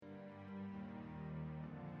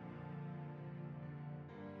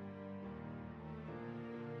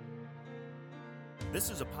This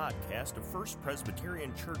is a podcast of First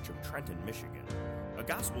Presbyterian Church of Trenton, Michigan, a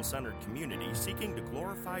gospel-centered community seeking to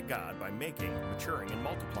glorify God by making, maturing, and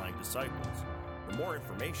multiplying disciples. For more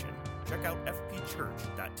information, check out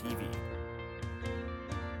fpchurch.tv.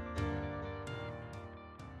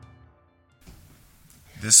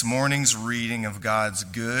 This morning's reading of God's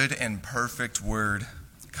good and perfect word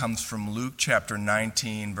comes from Luke chapter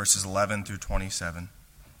 19, verses 11 through 27.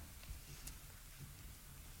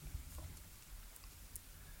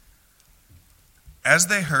 As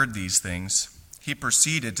they heard these things, he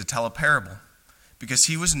proceeded to tell a parable, because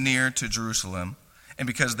he was near to Jerusalem, and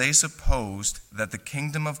because they supposed that the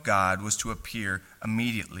kingdom of God was to appear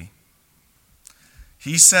immediately.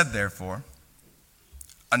 He said, therefore,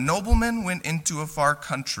 a nobleman went into a far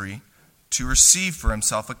country to receive for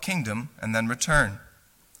himself a kingdom and then return.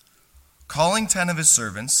 Calling 10 of his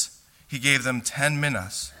servants, he gave them 10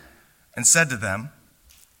 minas, and said to them,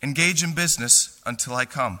 engage in business until I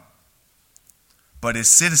come. But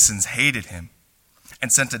his citizens hated him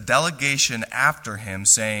and sent a delegation after him,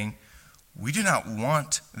 saying, we do not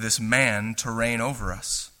want this man to reign over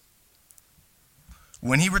us.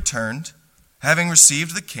 When he returned, having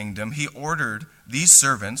received the kingdom, he ordered these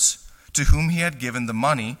servants, to whom he had given the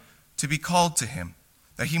money, to be called to him,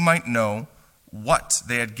 that he might know what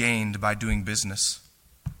they had gained by doing business.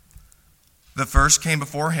 The first came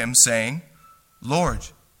before him, saying, Lord,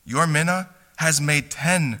 your mina has made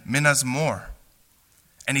 10 minas more.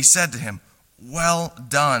 And he said to him, well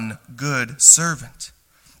done, good servant.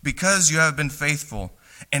 Because you have been faithful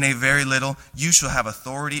in a very little, you shall have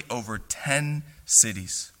authority over 10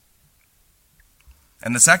 cities.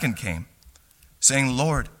 And the second came, saying,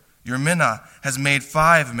 Lord, your mina has made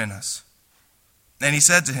 5 minas. And he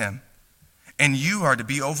said to him, and you are to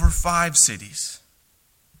be over 5 cities.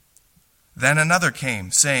 Then another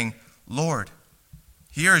came, saying, Lord,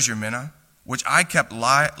 here is your mina, which I kept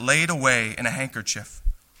laid away in a handkerchief.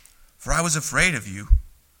 For I was afraid of you,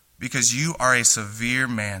 because you are a severe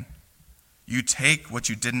man. You take what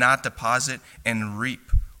you did not deposit and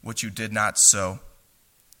reap what you did not sow.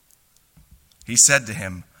 He said to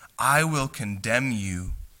him, I will condemn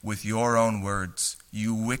you with your own words,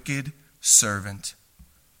 you wicked servant.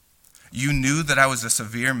 You knew that I was a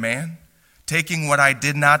severe man, taking what I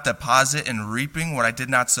did not deposit and reaping what I did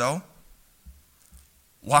not sow?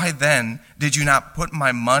 Why then did you not put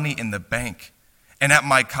my money in the bank? And at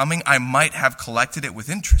my coming, I might have collected it with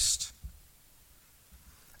interest.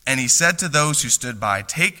 And he said to those who stood by,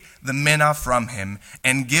 take the mina from him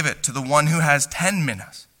and give it to the one who has 10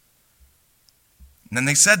 minas. And then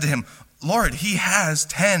they said to him, Lord, he has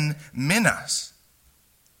 10 minas.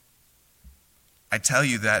 I tell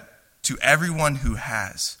you that to everyone who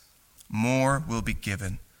has, more will be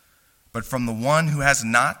given. But from the one who has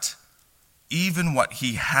not, even what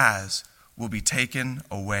he has will be taken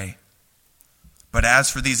away. But as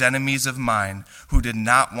for these enemies of mine, who did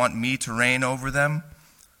not want me to reign over them,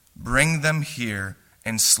 bring them here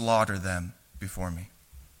and slaughter them before me.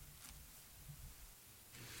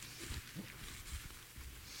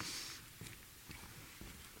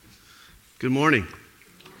 Good morning.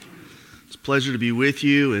 It's a pleasure to be with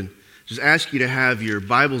you, and just ask you to have your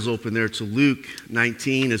Bibles open there to Luke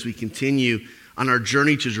 19 as we continue on our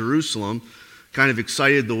journey to Jerusalem. Kind of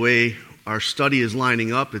excited the way our study is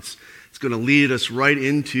lining up. It's going to lead us right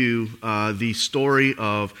into the story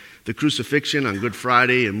of the crucifixion on Good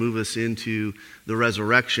Friday and move us into the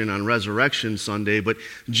resurrection on Resurrection Sunday. But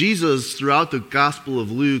Jesus, throughout the Gospel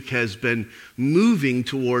of Luke, has been moving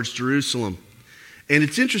towards Jerusalem. And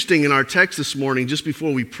it's interesting in our text this morning, just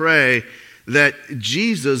before we pray, that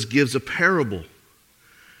Jesus gives a parable.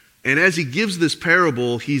 And as he gives this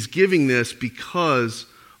parable, he's giving this because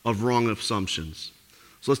of wrong assumptions.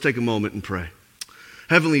 So let's take a moment and pray.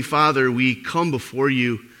 Heavenly Father, we come before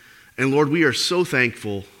you, and Lord, we are so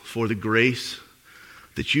thankful for the grace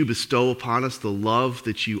that you bestow upon us, the love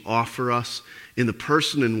that you offer us in the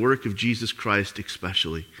person and work of Jesus Christ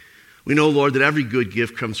especially. We know, Lord, that every good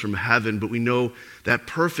gift comes from heaven, but we know that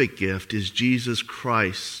perfect gift is Jesus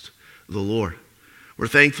Christ, the Lord. We're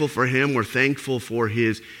thankful for him. We're thankful for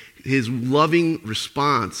his loving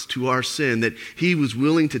response to our sin, that he was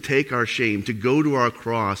willing to take our shame, to go to our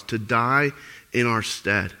cross, to die in our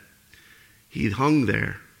stead. He hung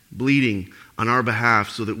there, bleeding on our behalf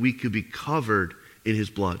so that we could be covered in his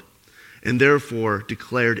blood and therefore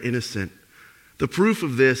declared innocent. The proof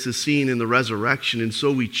of this is seen in the resurrection, and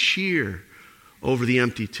so we cheer over the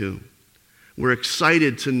empty tomb. We're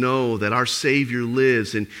excited to know that our Savior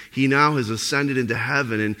lives, and he now has ascended into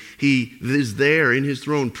heaven, and he is there in his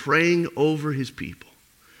throne praying over his people,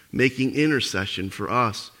 making intercession for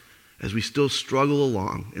us as we still struggle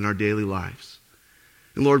along in our daily lives.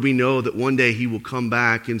 And Lord, we know that one day he will come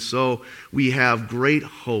back, and so we have great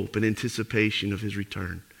hope and anticipation of his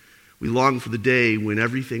return. We long for the day when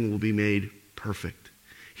everything will be made perfect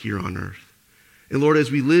here on earth. And Lord,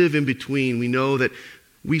 as we live in between, we know that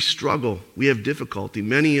we struggle, we have difficulty.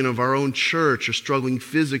 Many in of our own church are struggling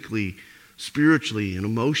physically, spiritually, and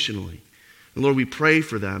emotionally. And Lord, we pray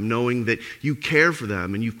for them, knowing that you care for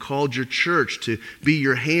them and you've called your church to be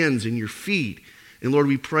your hands and your feet. And Lord,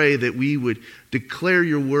 we pray that we would declare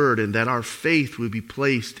your word and that our faith would be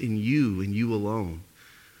placed in you and you alone.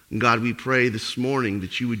 And God, we pray this morning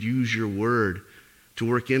that you would use your word to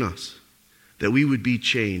work in us, that we would be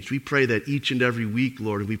changed. We pray that each and every week,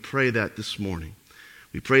 Lord, and we pray that this morning.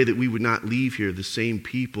 We pray that we would not leave here the same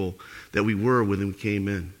people that we were when we came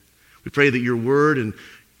in. We pray that your word and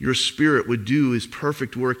your spirit would do his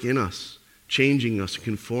perfect work in us, changing us,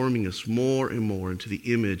 conforming us more and more into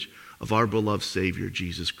the image of our beloved Savior,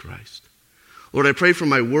 Jesus Christ. Lord, I pray for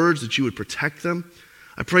my words that you would protect them.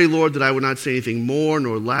 I pray, Lord, that I would not say anything more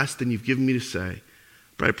nor less than you've given me to say.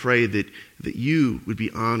 But I pray that you would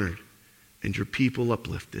be honored and your people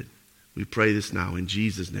uplifted. We pray this now in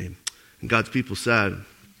Jesus' name. And God's people said,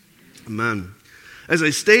 amen. As I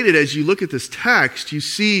stated, as you look at this text, you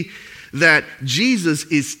see that Jesus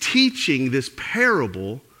is teaching this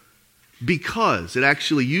parable because it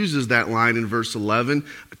actually uses that line in verse 11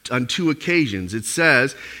 on two occasions. It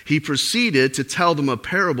says, he proceeded to tell them a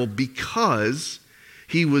parable because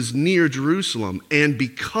he was near Jerusalem and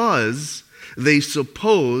because they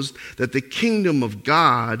supposed that the kingdom of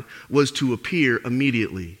God was to appear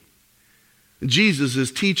immediately. Jesus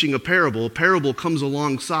is teaching a parable. A parable comes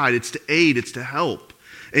alongside. It's to aid, it's to help.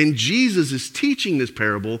 And Jesus is teaching this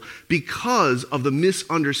parable because of the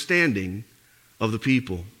misunderstanding of the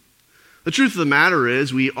people. The truth of the matter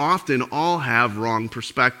is we often all have wrong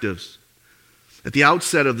perspectives. At the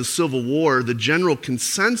outset of the Civil War, the general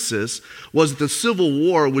consensus was that the Civil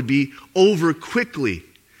War would be over quickly.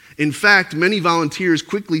 In fact, many volunteers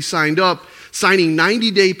quickly signed up, signing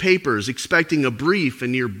 90-day papers expecting a brief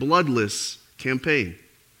and near bloodless campaign.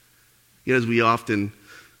 Yet, as we often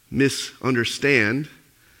misunderstand,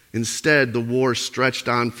 instead, the war stretched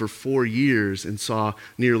on for 4 years and saw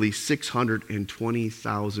nearly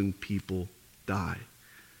 620,000 people die.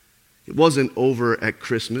 It wasn't over at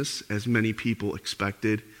Christmas, as many people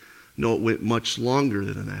expected. No, it went much longer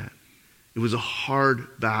than that. It was a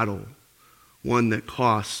hard battle, one that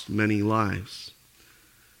cost many lives.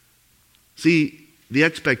 See, the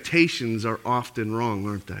expectations are often wrong,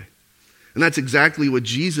 aren't they? And that's exactly what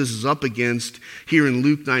Jesus is up against here in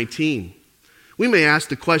Luke 19. We may ask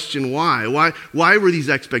the question, why? Why were these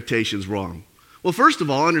expectations wrong? Well, first of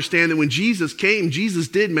all, understand that when Jesus came, Jesus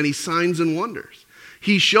did many signs and wonders.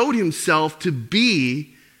 He showed himself to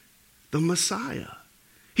be the Messiah.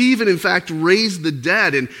 He even, in fact, raised the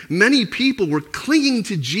dead, and many people were clinging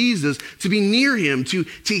to Jesus to be near him, to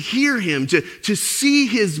hear him, to see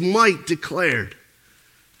his might declared.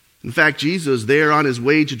 In fact, Jesus, there on his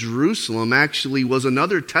way to Jerusalem, actually was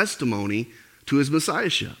another testimony to his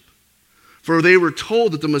messiahship. For they were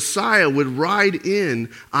told that the Messiah would ride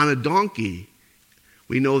in on a donkey.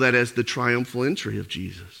 We know that as the triumphal entry of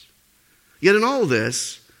Jesus. Yet in all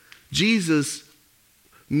this, Jesus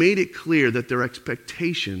made it clear that their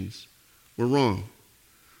expectations were wrong.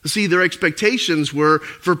 See, their expectations were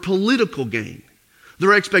for political gain.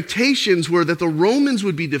 Their expectations were that the Romans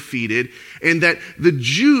would be defeated and that the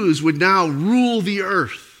Jews would now rule the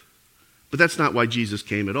earth. But that's not why Jesus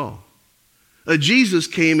came at all. Jesus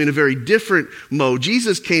came in a very different mode.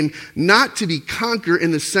 Jesus came not to be conquered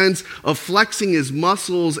in the sense of flexing his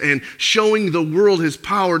muscles and showing the world his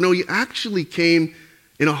power. No, he actually came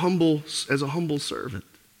as a humble servant.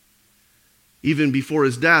 Even before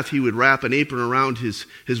his death, he would wrap an apron around his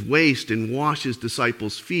waist and wash his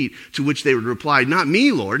disciples' feet, to which they would reply, "Not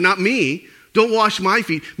me, Lord, not me. Don't wash my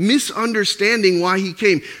feet," misunderstanding why he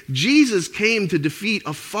came. Jesus came to defeat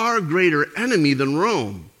a far greater enemy than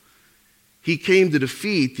Rome. He came to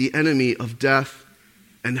defeat the enemy of death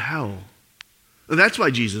and hell. That's why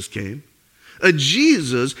Jesus came.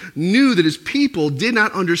 Jesus knew that his people did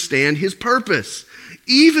not understand his purpose,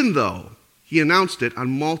 even though he announced it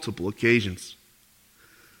on multiple occasions.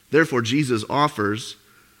 Therefore, Jesus offers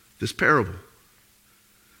this parable.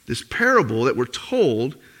 This parable that we're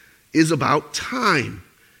told is about time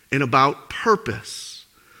and about purpose.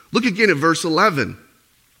 Look again at verse 11.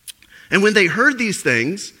 And when they heard these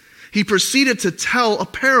things, he proceeded to tell a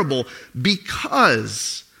parable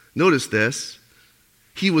because, notice this,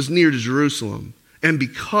 he was near to Jerusalem, and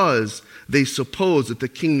because they supposed that the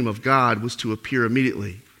kingdom of God was to appear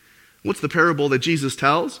immediately. What's the parable that Jesus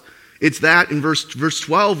tells? It's that in verse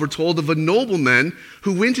 12, we're told of a nobleman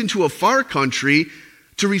who went into a far country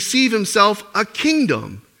to receive himself a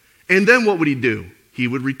kingdom. And then what would he do? He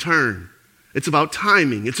would return. It's about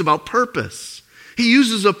timing. It's about purpose. He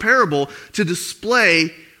uses a parable to display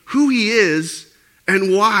who he is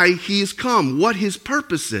and why he has come, what his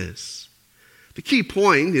purpose is. The key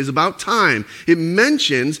point is about time. It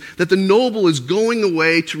mentions that the noble is going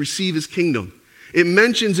away to receive his kingdom. It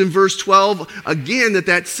mentions in verse 12 again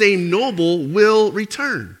that same noble will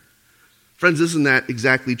return. Friends, isn't that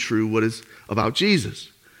exactly true what is about Jesus?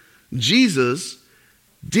 Jesus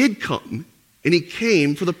did come, and he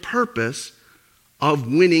came for the purpose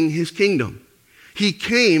of winning his kingdom. He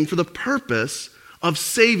came for the purpose of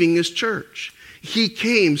saving his church. He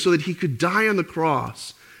came so that he could die on the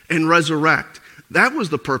cross and resurrect. That was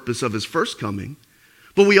the purpose of his first coming.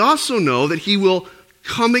 But we also know that he will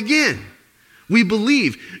come again. We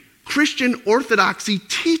believe Christian orthodoxy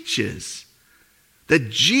teaches that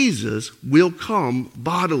Jesus will come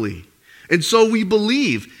bodily. And so we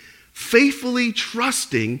believe, faithfully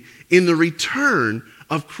trusting in the return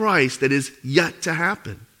of Christ that is yet to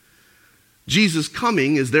happen. Jesus'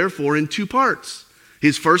 coming is therefore in two parts.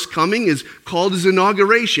 His first coming is called his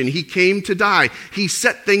inauguration. He came to die. He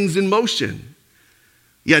set things in motion.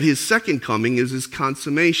 Yet his second coming is his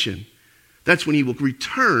consummation. That's when he will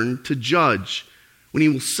return to judge, when he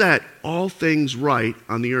will set all things right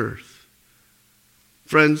on the earth.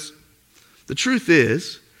 Friends, the truth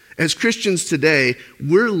is, as Christians today,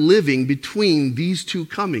 we're living between these two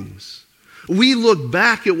comings. We look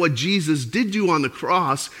back at what Jesus did do on the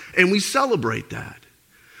cross, and we celebrate that.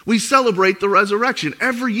 We celebrate the resurrection.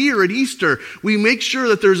 Every year at Easter, we make sure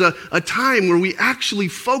that there's a time where we actually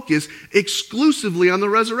focus exclusively on the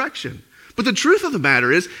resurrection. But the truth of the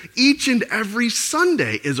matter is, each and every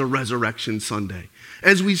Sunday is a resurrection Sunday,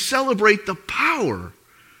 as we celebrate the power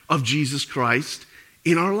of Jesus Christ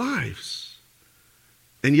in our lives.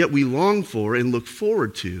 And yet we long for and look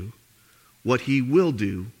forward to what he will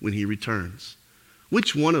do when he returns.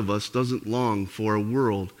 Which one of us doesn't long for a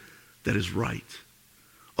world that is right?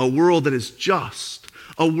 A world that is just.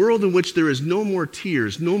 A world in which there is no more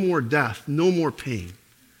tears, no more death, no more pain.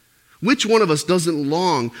 Which one of us doesn't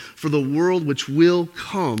long for the world which will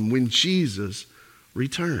come when Jesus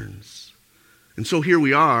returns? And so here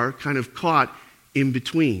we are, kind of caught in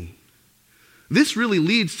between. This really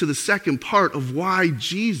leads to the second part of why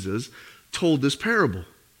Jesus told this parable.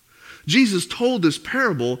 Jesus told this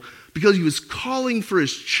parable because he was calling for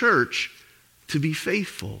his church to be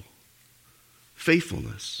faithful.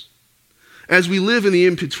 Faithfulness. As we live in the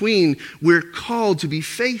in-between, we're called to be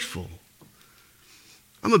faithful.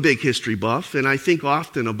 I'm a big history buff, and I think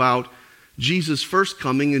often about Jesus' first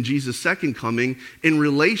coming and Jesus' second coming in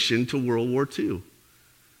relation to World War II.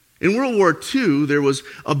 In World War II, there was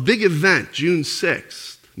a big event, June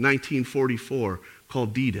 6th, 1944,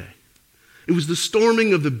 called D-Day. It was the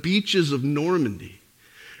storming of the beaches of Normandy.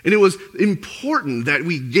 And it was important that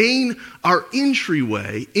we gain our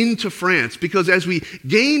entryway into France, because as we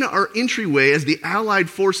gain our entryway as the Allied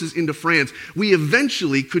forces into France, we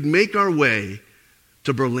eventually could make our way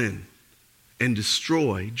to Berlin and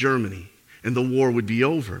destroy Germany, and the war would be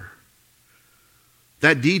over.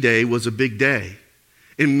 That D-Day was a big day.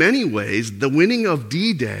 In many ways, the winning of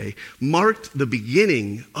D-Day marked the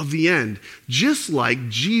beginning of the end, just like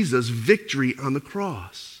Jesus' victory on the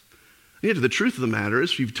cross. And yet, the truth of the matter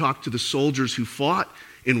is, if you've talked to the soldiers who fought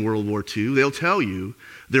in World War II, they'll tell you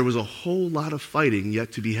there was a whole lot of fighting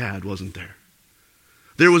yet to be had, wasn't there?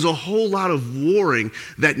 There was a whole lot of warring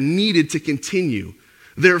that needed to continue.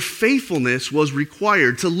 Their faithfulness was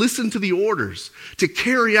required to listen to the orders, to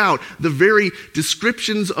carry out the very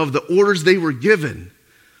descriptions of the orders they were given,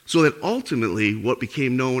 so that ultimately what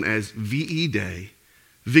became known as VE Day,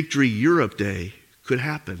 Victory Europe Day, could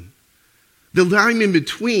happen. The time in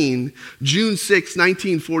between June 6,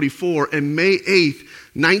 1944 and May 8,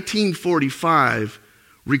 1945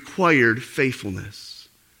 required faithfulness.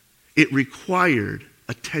 It required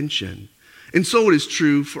attention. And so it is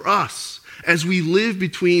true for us as we live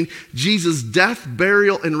between Jesus' death,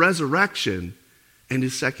 burial, and resurrection and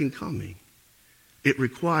his second coming. It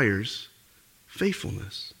requires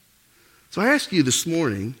faithfulness. So I ask you this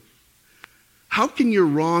morning, how can your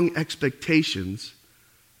wrong expectations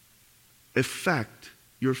affect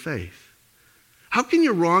your faith? How can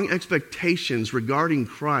your wrong expectations regarding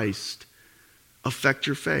Christ affect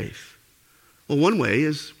your faith? Well, one way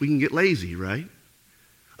is we can get lazy, right?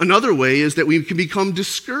 Another way is that we can become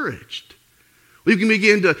discouraged. We can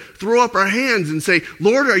begin to throw up our hands and say,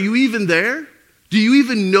 Lord, are you even there? Do you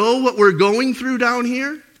even know what we're going through down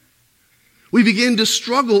here? We begin to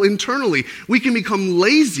struggle internally. We can become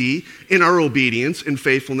lazy in our obedience and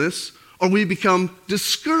faithfulness, or we become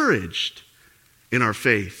discouraged in our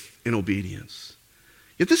faith and obedience.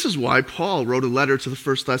 Yet this is why Paul wrote a letter to the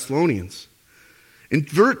First Thessalonians. In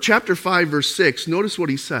chapter 5, verse 6, notice what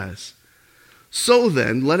he says. So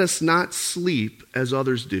then, let us not sleep as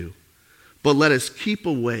others do, but let us keep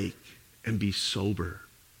awake and be sober.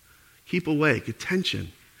 Keep awake,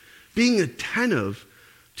 attention, being attentive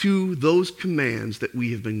to those commands that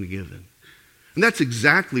we have been given. And that's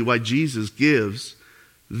exactly why Jesus gives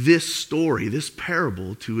this story, this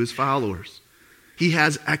parable to his followers. He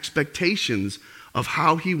has expectations of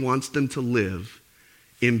how he wants them to live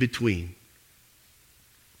in between.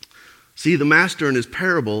 See, the master in his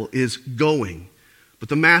parable is going, but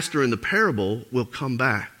the master in the parable will come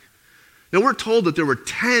back. Now we're told that there were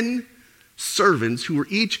 10 servants who were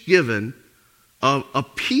each given a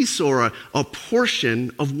piece or a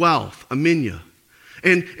portion of wealth, a minya.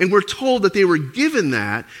 And we're told that they were given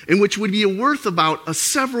that, in which would be worth about a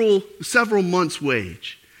several months'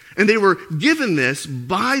 wage. And they were given this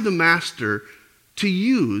by the master to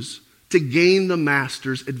use to gain the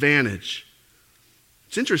master's advantage.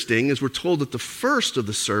 It's interesting, as we're told that the first of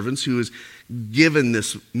the servants who was given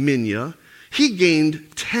this minya, he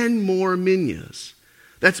gained 10 more minyas.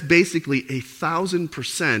 That's basically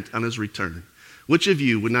 1,000% on his return. Which of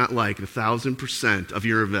you would not like 1,000% of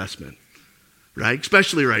your investment? Right?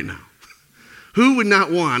 Especially right now. Who would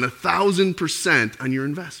not want 1,000% on your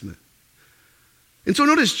investment? And so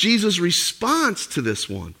notice Jesus' response to this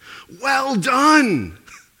one. Well done.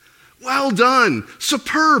 Well done.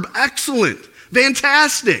 Superb. Excellent.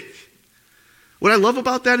 Fantastic. What I love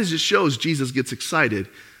about that is it shows Jesus gets excited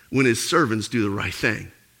when his servants do the right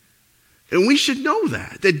thing. And we should know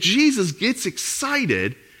that Jesus gets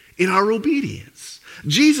excited in our obedience.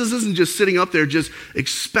 Jesus isn't just sitting up there just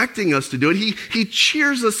expecting us to do it. He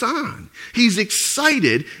cheers us on. He's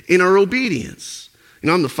excited in our obedience. You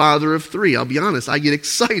know, I'm the father of 3. I'll be honest, I get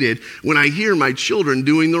excited when I hear my children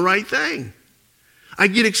doing the right thing. I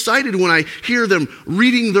get excited when I hear them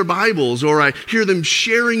reading their Bibles or I hear them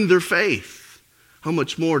sharing their faith. How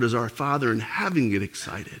much more does our Father in heaven get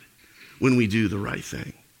excited when we do the right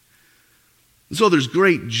thing? And so there's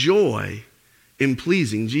great joy in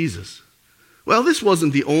pleasing Jesus. Well, this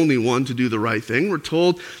wasn't the only one to do the right thing. We're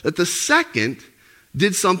told that the second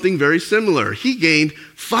did something very similar. He gained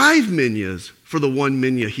 5 minyas for the 1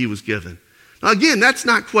 minya he was given. Now again, that's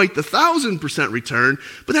not quite the 1,000% return,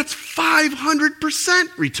 but that's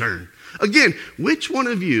 500% return. Again, which one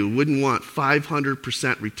of you wouldn't want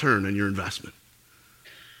 500% return on your investment?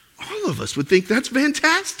 All of us would think that's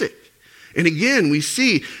fantastic. And again, we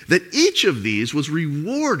see that each of these was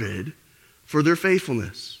rewarded for their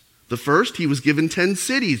faithfulness. The first, he was given 10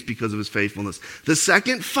 cities because of his faithfulness. The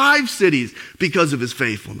second, 5 cities because of his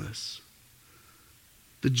faithfulness.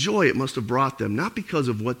 The joy it must have brought them, not because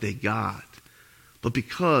of what they got, but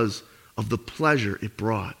because of the pleasure it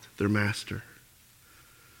brought their master.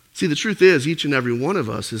 See, the truth is, each and every one of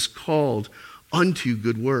us is called unto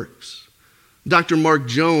good works. Dr. Mark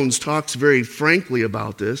Jones talks very frankly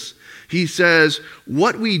about this. He says,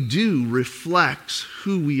 what we do reflects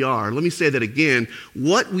who we are. Let me say that again.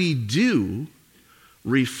 What we do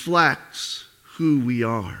reflects who we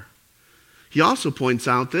are. He also points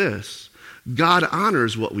out this. God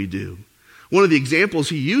honors what we do. One of the examples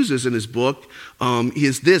he uses in his book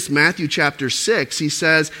is this, Matthew chapter 6. He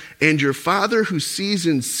says, and your Father who sees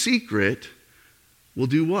in secret will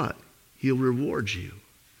do what? He'll reward you.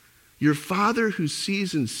 Your Father who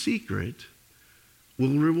sees in secret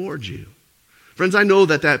will reward you. Friends, I know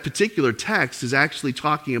that particular text is actually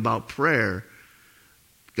talking about prayer.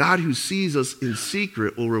 God who sees us in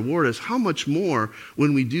secret will reward us. How much more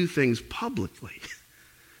when we do things publicly?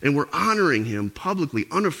 And we're honoring him publicly,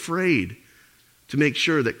 unafraid to make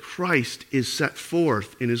sure that Christ is set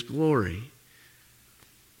forth in his glory.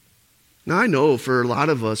 Now, I know for a lot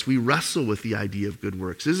of us, we wrestle with the idea of good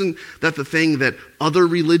works. Isn't that the thing that other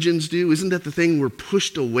religions do? Isn't that the thing we're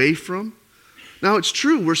pushed away from? Now, it's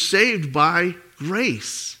true, we're saved by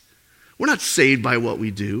grace. We're not saved by what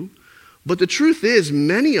we do. But the truth is,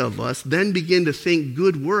 many of us then begin to think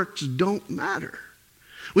good works don't matter.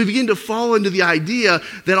 We begin to fall into the idea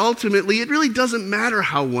that ultimately it really doesn't matter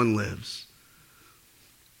how one lives.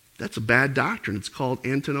 That's a bad doctrine. It's called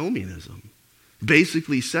antinomianism.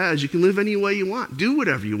 Basically says you can live any way you want. Do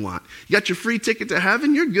whatever you want. You got your free ticket to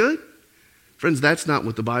heaven, you're good. Friends, that's not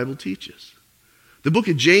what the Bible teaches. The book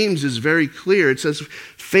of James is very clear. It says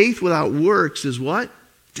faith without works is what?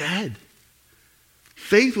 Dead.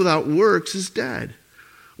 Faith without works is dead.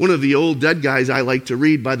 One of the old dead guys I like to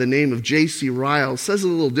read by the name of J.C. Ryle says it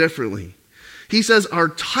a little differently. He says our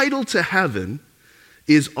title to heaven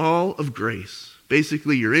is all of grace.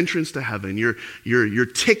 Basically, your entrance to heaven, your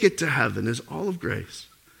ticket to heaven is all of grace.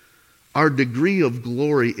 Our degree of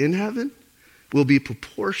glory in heaven will be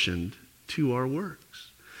proportioned to our works,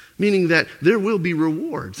 meaning that there will be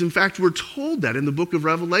rewards. In fact, we're told that in the book of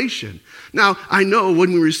Revelation. Now, I know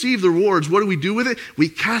when we receive the rewards, what do we do with it? We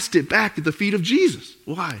cast it back at the feet of Jesus.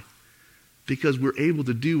 Why? Because we're able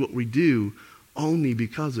to do what we do only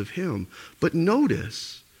because of him. But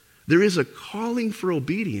notice, there is a calling for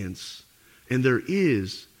obedience, and there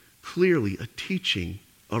is clearly a teaching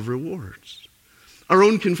of rewards. Our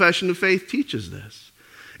own confession of faith teaches this.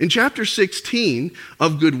 In chapter 16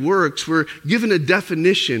 of good works, we're given a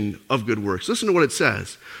definition of good works. Listen to what it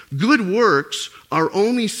says. Good works are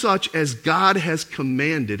only such as God has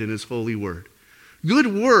commanded in his holy word. Good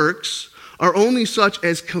works are only such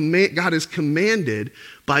as God has commanded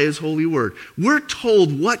by his holy word. We're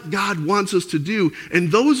told what God wants us to do,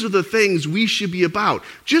 and those are the things we should be about.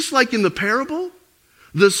 Just like in the parable,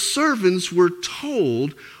 the servants were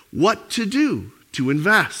told what to do, to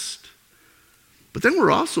invest. But then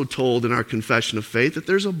we're also told in our confession of faith that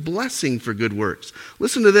there's a blessing for good works.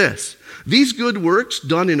 Listen to this. These good works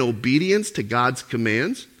done in obedience to God's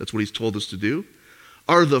commands, that's what he's told us to do,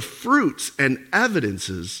 are the fruits and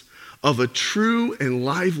evidences of a true and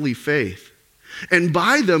lively faith. And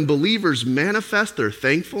by them, believers manifest their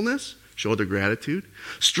thankfulness, show their gratitude,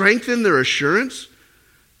 strengthen their assurance,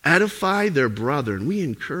 edify their brethren. We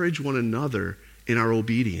encourage one another in our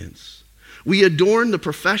obedience. We adorn the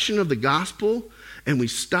profession of the gospel, and we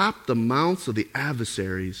stop the mouths of the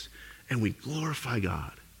adversaries, and we glorify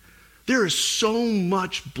God. There is so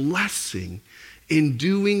much blessing in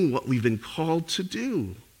doing what we've been called to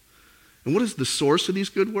do. And what is the source of these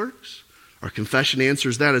good works? Our confession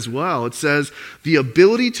answers that as well. It says, the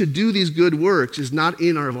ability to do these good works is not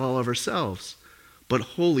in all of ourselves, but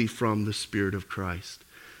wholly from the Spirit of Christ.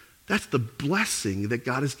 That's the blessing that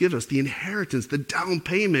God has given us. The inheritance, the down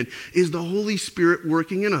payment is the Holy Spirit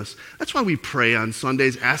working in us. That's why we pray on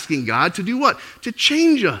Sundays asking God to do what? To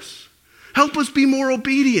change us. Help us be more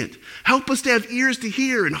obedient. Help us to have ears to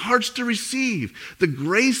hear and hearts to receive the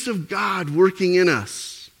grace of God working in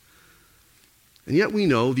us. And yet we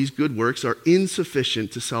know these good works are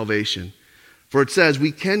insufficient to salvation. For it says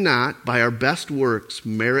we cannot, by our best works,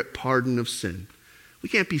 merit pardon of sin. We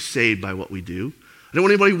can't be saved by what we do. I don't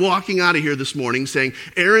want anybody walking out of here this morning saying,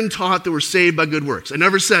 Aaron taught that we're saved by good works. I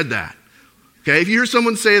never said that. Okay, if you hear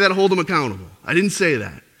someone say that, hold them accountable. I didn't say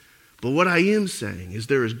that. But what I am saying is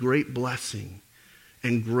there is great blessing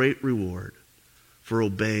and great reward for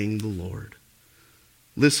obeying the Lord.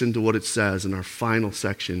 Listen to what it says in our final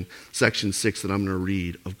section, section 6 that I'm going to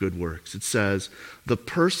read of good works. It says, the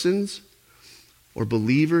persons or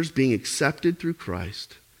believers being accepted through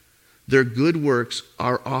Christ, their good works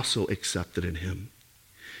are also accepted in him.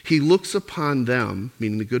 He looks upon them,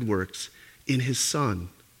 meaning the good works, in his Son.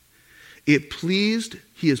 He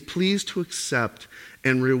is pleased to accept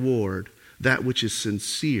and reward that which is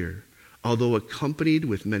sincere, although accompanied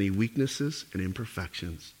with many weaknesses and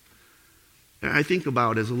imperfections. And I think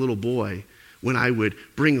about as a little boy when I would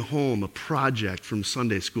bring home a project from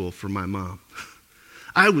Sunday school for my mom.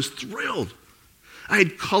 I was thrilled. I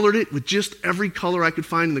had colored it with just every color I could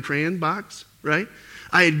find in the crayon box, right?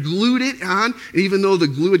 I had glued it on, and even though the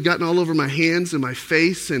glue had gotten all over my hands and my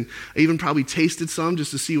face, and I even probably tasted some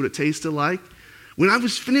just to see what it tasted like, when I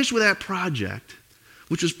was finished with that project,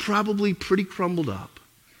 which was probably pretty crumbled up,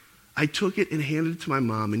 I took it and handed it to my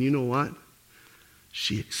mom, and you know what?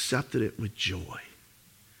 She accepted it with joy.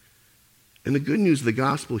 And the good news of the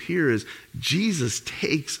gospel here is Jesus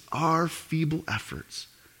takes our feeble efforts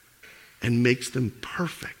and makes them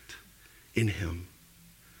perfect in him.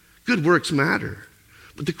 Good works matter.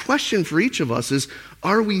 But the question for each of us is,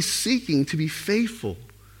 are we seeking to be faithful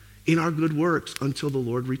in our good works until the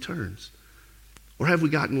Lord returns? Or have we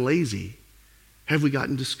gotten lazy? Have we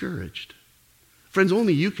gotten discouraged? Friends,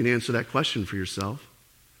 only you can answer that question for yourself.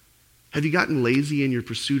 Have you gotten lazy in your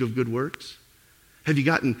pursuit of good works? Have you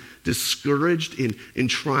gotten discouraged in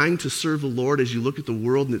trying to serve the Lord as you look at the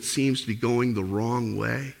world and it seems to be going the wrong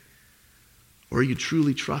way? Or are you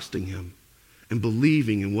truly trusting him and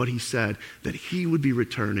believing in what he said, that he would be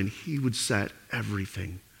returned and he would set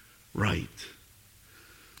everything right?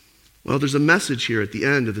 Well, there's a message here at the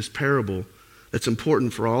end of this parable that's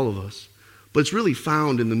important for all of us, but it's really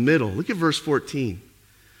found in the middle. Look at verse 14.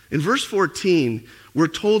 In verse 14, we're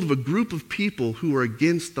told of a group of people who are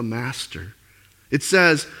against the master. It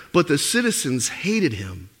says, but the citizens hated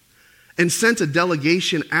him and sent a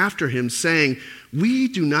delegation after him saying, we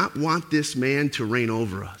do not want this man to reign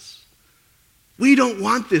over us. We don't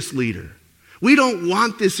want this leader. We don't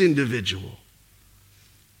want this individual.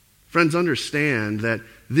 Friends, understand that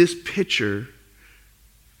this picture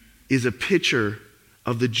is a picture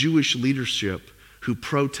of the Jewish leadership who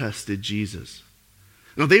protested Jesus.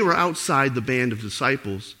 Now, they were outside the band of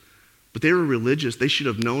disciples, but they were religious. They should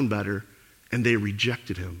have known better, and they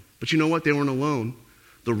rejected him. But you know what? They weren't alone.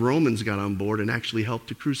 The Romans got on board and actually helped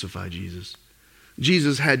to crucify Jesus.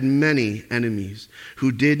 Jesus had many enemies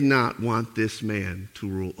who did not want this man to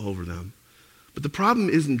rule over them. But the problem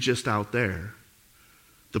isn't just out there.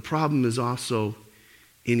 The problem is also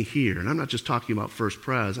in here. And I'm not just talking about First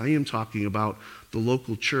Pres. I am talking about the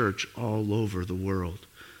local church all over the world.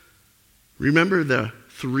 Remember the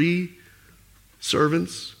 3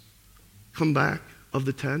 servants come back of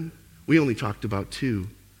the 10? We only talked about 2.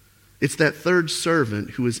 It's that third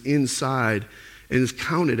servant who is inside and is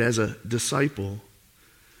counted as a disciple.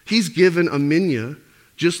 He's given a minya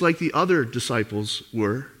just like the other disciples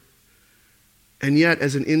were. And yet,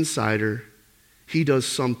 as an insider, he does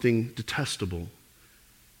something detestable.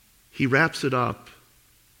 He wraps it up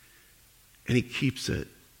and he keeps it.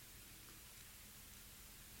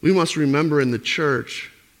 We must remember in the church,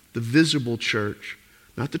 the visible church,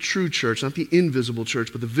 not the true church, not the invisible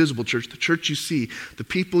church, but the visible church, the church you see, the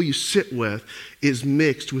people you sit with, is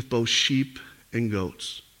mixed with both sheep and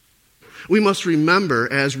goats. We must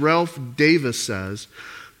remember, as Ralph Davis says,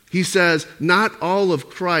 he says, not all of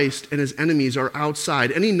Christ and his enemies are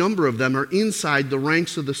outside. Any number of them are inside the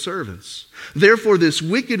ranks of the servants. Therefore, this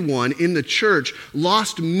wicked one in the church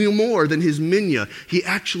lost more than his minya. He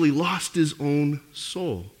actually lost his own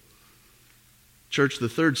soul. Church, the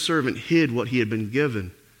third servant hid what he had been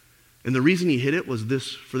given. And the reason he hid it was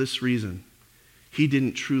for this reason. He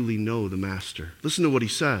didn't truly know the master. Listen to what he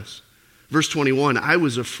says. Verse 21, I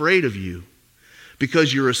was afraid of you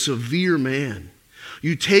because you're a severe man.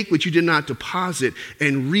 You take what you did not deposit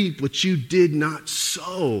and reap what you did not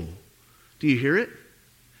sow. Do you hear it?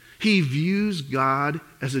 He views God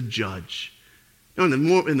as a judge. Now,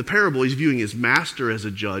 in the parable, he's viewing his master as a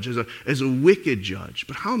judge, as a wicked judge.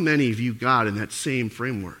 But how many view God in that same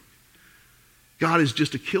framework? God is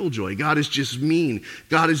just a killjoy. God is just mean.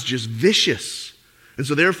 God is just vicious. And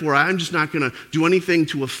so therefore, I'm just not going to do anything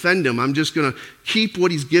to offend him. I'm just going to keep what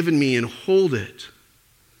he's given me and hold it.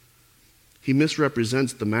 He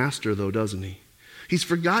misrepresents the master, though, doesn't he? He's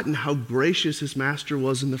forgotten how gracious his master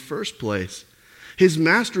was in the first place. His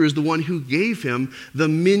master is the one who gave him the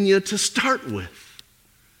minya to start with.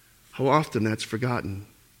 How often that's forgotten.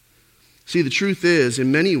 See, the truth is,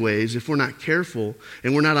 in many ways, if we're not careful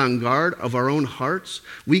and we're not on guard of our own hearts,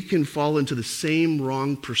 we can fall into the same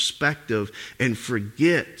wrong perspective and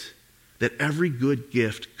forget that every good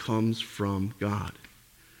gift comes from God.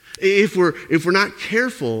 If we're not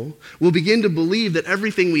careful, we'll begin to believe that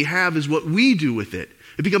everything we have is what we do with it.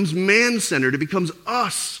 It becomes man-centered. It becomes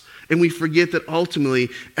us. And we forget that ultimately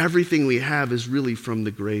everything we have is really from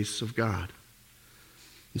the grace of God.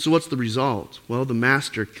 And so what's the result? Well, the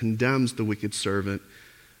master condemns the wicked servant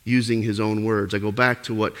using his own words. I go back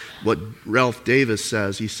to what Ralph Davis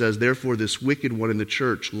says. He says, therefore, this wicked one in the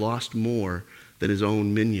church lost more than his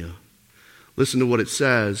own minya. Listen to what it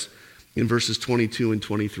says in verses 22 and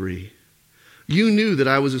 23. You knew that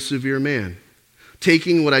I was a severe man,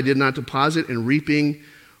 taking what I did not deposit and reaping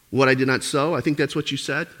what I did not sow. I think that's what you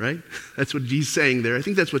said, right? That's what he's saying there. I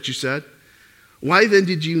think that's what you said. Why then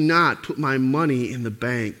did you not put my money in the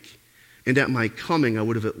bank, and at my coming I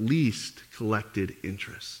would have at least collected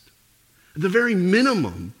interest? At the very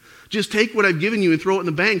minimum, just take what I've given you and throw it in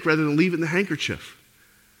the bank rather than leave it in the handkerchief.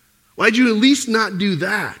 Why'd you at least not do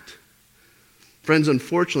that? Friends,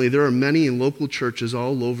 unfortunately, there are many in local churches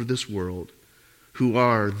all over this world who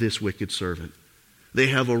are this wicked servant. They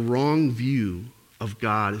have a wrong view of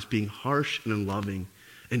God as being harsh and unloving,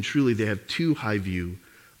 and truly they have too high view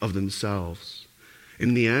of themselves.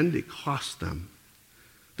 In the end, it costs them.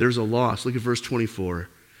 There's a loss. Look at verse 24.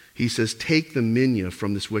 He says, take the minya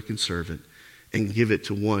from this wicked servant and give it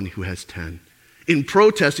to one who has 10. In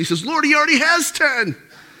protest, he says, Lord, he already has 10.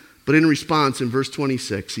 But in response, in verse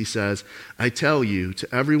 26, he says, I tell you,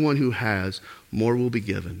 to everyone who has, more will be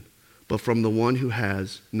given. But from the one who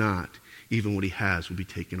has not, even what he has will be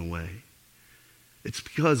taken away. It's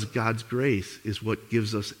because God's grace is what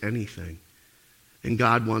gives us anything. And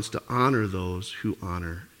God wants to honor those who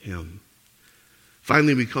honor him.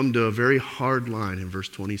 Finally, we come to a very hard line in verse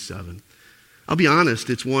 27. I'll be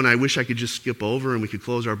honest, it's one I wish I could just skip over and we could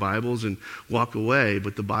close our Bibles and walk away,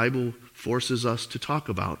 but the Bible forces us to talk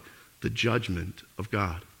about the judgment of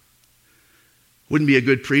God. Wouldn't be a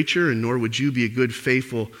good preacher, and nor would you be a good,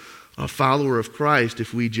 faithful follower of Christ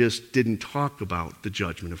if we just didn't talk about the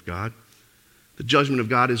judgment of God. The judgment of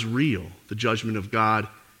God is real. The judgment of God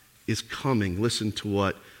is coming. Listen to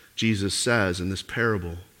what Jesus says in this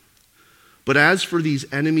parable. But as for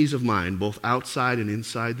these enemies of mine, both outside and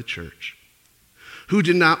inside the church, who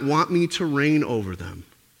did not want me to reign over them,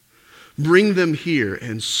 bring them here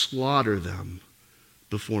and slaughter them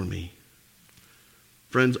before me.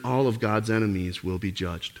 Friends, all of God's enemies will be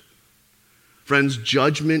judged. Friends,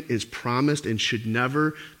 judgment is promised and should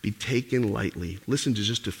never be taken lightly. Listen to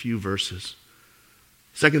just a few verses.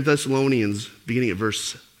 2 Thessalonians, beginning at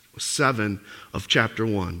verse 7 of chapter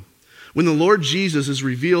 1. When the Lord Jesus is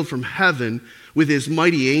revealed from heaven with his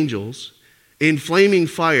mighty angels, in flaming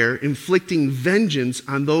fire, inflicting vengeance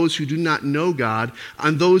on those who do not know God,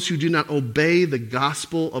 on those who do not obey the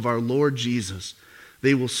gospel of our Lord Jesus,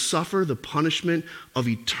 they will suffer the punishment of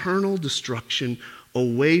eternal destruction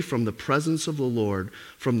away from the presence of the Lord,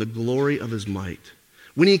 from the glory of his might.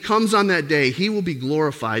 When he comes on that day, he will be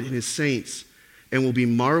glorified in his saints and will be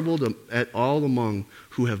marveled at all among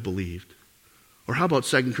who have believed. Or how about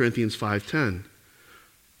 2 Corinthians 5:10?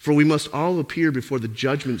 For we must all appear before the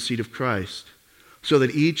judgment seat of Christ, so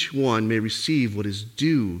that each one may receive what is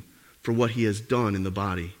due for what he has done in the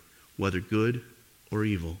body, whether good or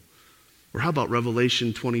evil. Or how about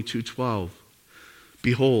Revelation 22:12?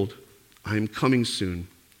 Behold, I am coming soon,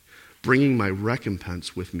 bringing my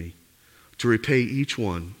recompense with me, to repay each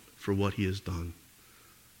one for what he has done.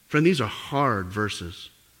 Friend, these are hard verses.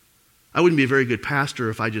 I wouldn't be a very good pastor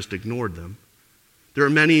if I just ignored them. There are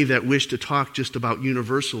many that wish to talk just about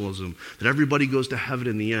universalism, that everybody goes to heaven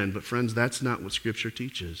in the end. But friends, that's not what Scripture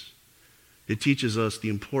teaches. It teaches us the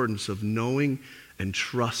importance of knowing and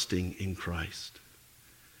trusting in Christ.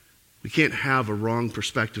 We can't have a wrong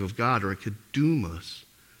perspective of God, or it could doom us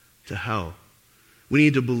to hell. We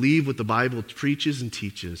need to believe what the Bible preaches and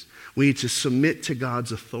teaches. We need to submit to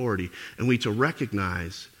God's authority, and we need to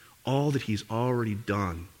recognize all that he's already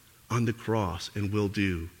done on the cross and will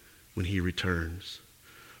do when he returns.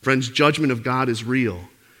 Friends, judgment of God is real,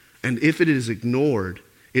 and if it is ignored,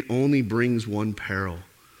 it only brings one peril.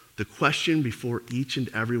 The question before each and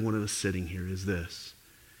every one of us sitting here is this: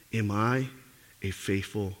 am I a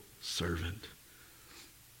faithful servant?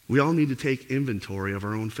 We all need to take inventory of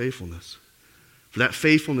our own faithfulness. For that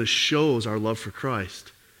faithfulness shows our love for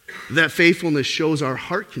Christ. That faithfulness shows our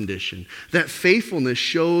heart condition. That faithfulness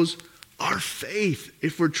shows our faith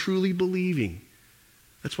if we're truly believing.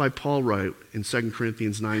 That's why Paul wrote in 2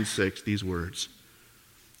 Corinthians 9:6 these words: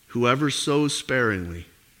 whoever sows sparingly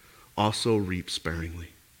also reaps sparingly,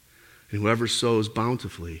 and whoever sows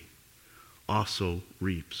bountifully also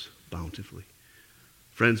reaps bountifully.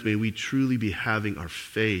 Friends, may we truly be having our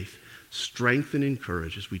faith strengthened and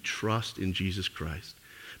encouraged as we trust in Jesus Christ.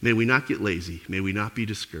 May we not get lazy, may we not be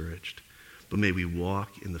discouraged, but may we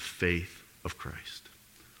walk in the faith of Christ.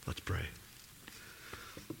 Let's pray.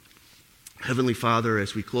 Heavenly Father,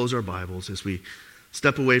 as we close our Bibles, as we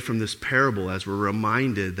step away from this parable, as we're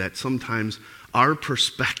reminded that sometimes our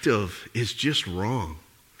perspective is just wrong,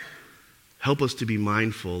 help us to be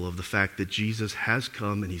mindful of the fact that Jesus has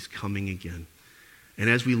come and he's coming again. And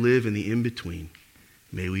as we live in the in-between,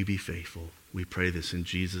 may we be faithful. We pray this in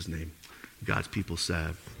Jesus' name. God's people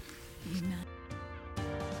said, Amen.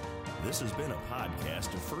 This has been a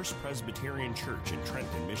podcast of First Presbyterian Church in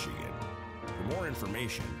Trenton, Michigan. For more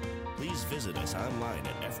information, please visit us online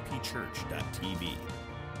at fpchurch.tv.